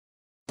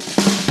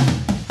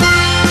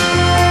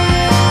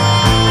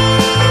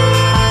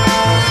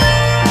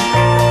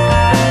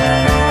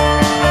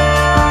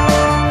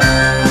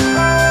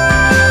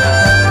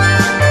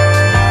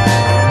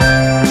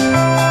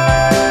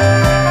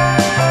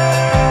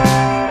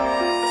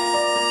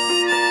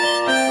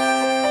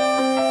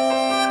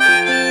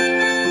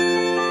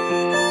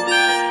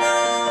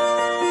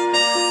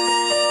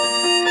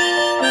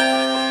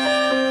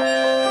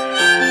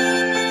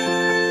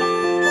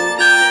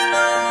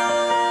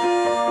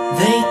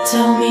They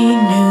tell me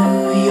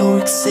New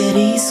York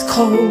City's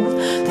cold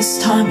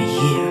this time of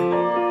year,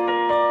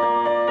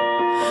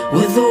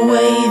 with the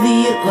way the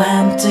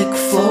Atlantic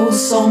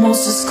flows,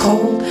 almost as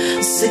cold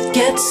as it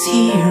gets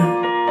here.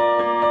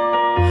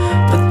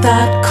 But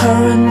that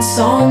current's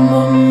on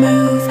the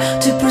move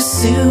to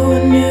pursue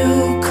a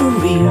new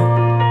career,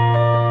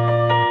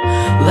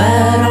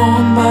 led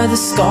on by the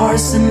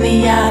scars in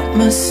the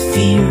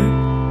atmosphere.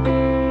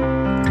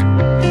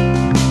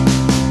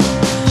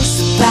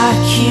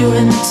 Back here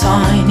in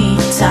tiny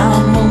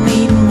town, we'll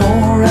need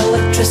more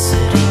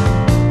electricity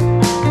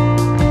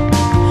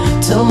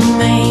till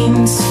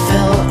mains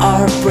fill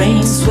our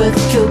brains with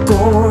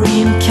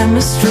Gilgorian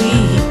chemistry.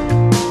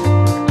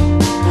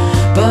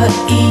 But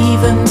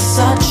even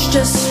such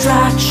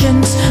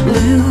distractions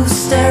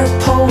lose their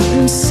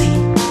potency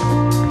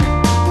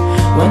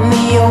when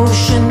the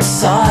ocean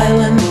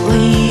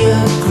silently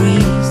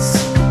agrees.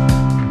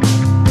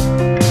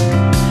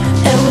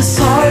 It was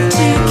hard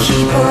to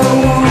keep her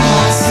warm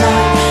last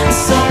night in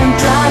some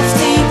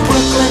drafty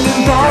Brooklyn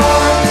bar.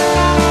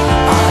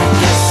 I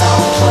guess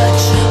I'll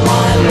pledge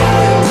my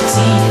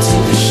loyalty to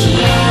the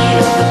heat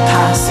of the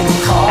passing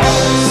cars.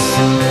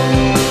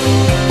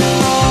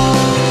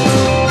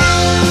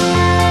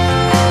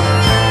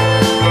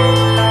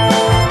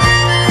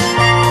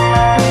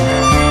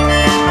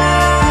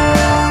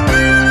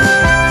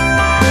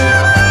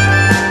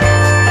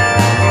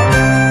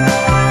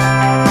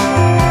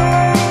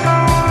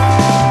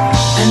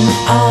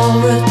 I'll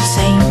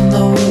retain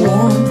the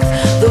warmth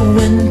the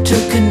winter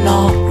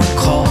cannot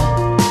recall,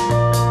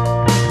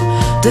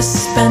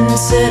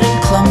 dispense it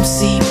in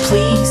clumsy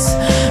pleas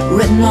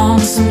written on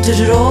some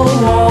digital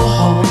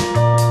wall.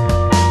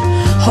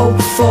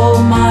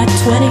 Hopeful my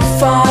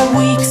 25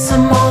 weeks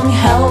among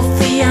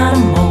healthy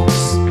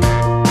animals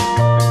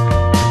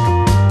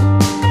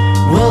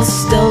will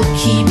still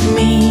keep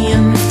me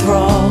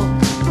enthralled.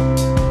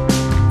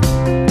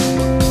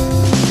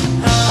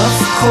 Of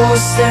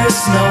course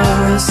there's no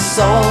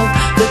resolve,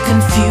 the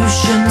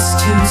confusion's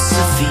too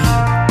severe.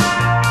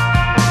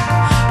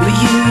 But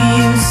you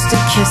used to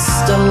kiss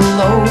the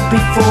low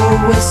before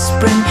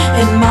whispering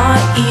in my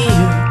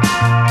ear.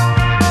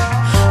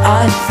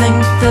 I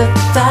think that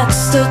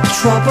that's the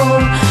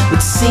trouble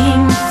with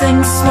seeing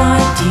things, my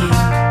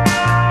dear.